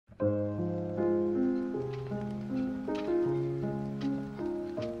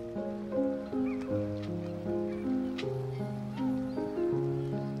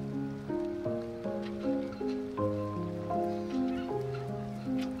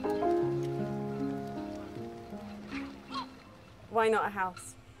why not a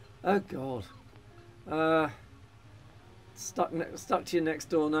house? Oh God. Stuck to your next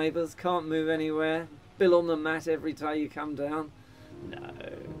door neighbours, can't move anywhere, bill on the mat every day you come down. No.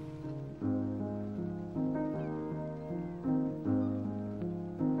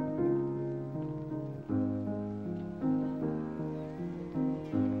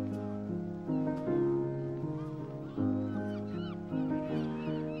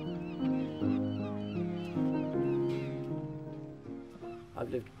 I've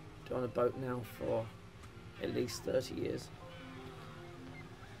lived on a boat now for at least 30 years.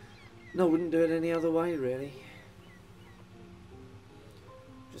 No, I wouldn't do it any other way, really.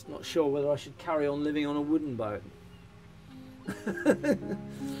 Just not sure whether I should carry on living on a wooden boat.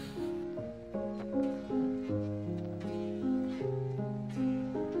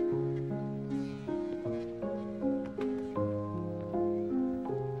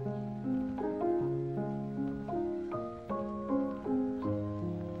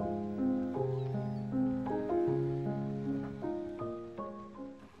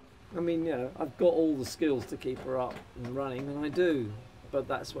 I mean, you know, I've got all the skills to keep her up and running, and I do, but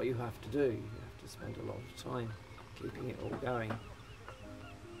that's what you have to do. You have to spend a lot of time keeping it all going. I'm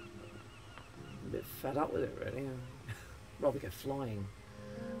a bit fed up with it, really. I'd rather go flying.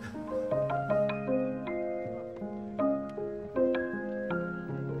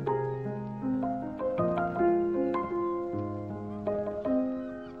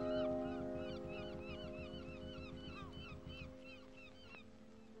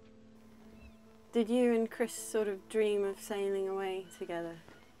 Did you and Chris sort of dream of sailing away together?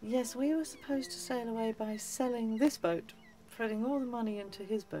 Yes, we were supposed to sail away by selling this boat, putting all the money into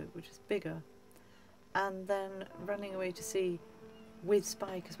his boat, which is bigger, and then running away to sea with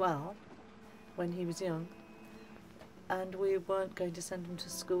Spike as well, when he was young. And we weren't going to send him to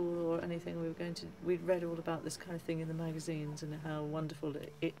school or anything. We'd read all about this kind of thing in the magazines and how wonderful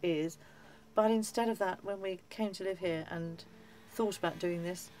it is. But instead of that, when we came to live here and thought about doing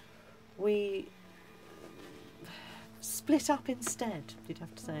this, we split up instead, you'd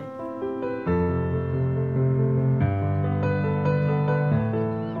have to say. You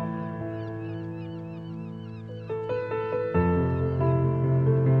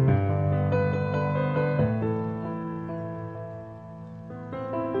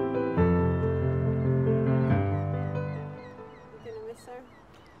gonna miss her?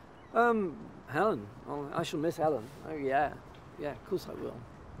 Helen. Oh, I shall miss Helen. Oh yeah. Yeah, of course I will.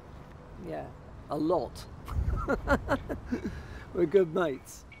 Yeah, a lot. We're good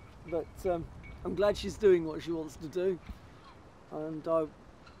mates, but I'm glad she's doing what she wants to do, and well,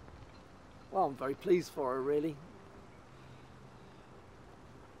 I'm very pleased for her, really.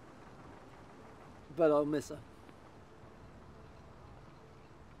 But I'll miss her.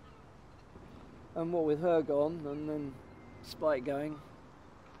 And what with her gone and then Spike going,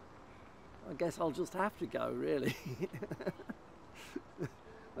 I guess I'll just have to go, really.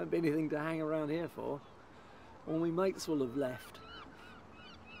 Won't be anything to hang around here for. All my mates will have left.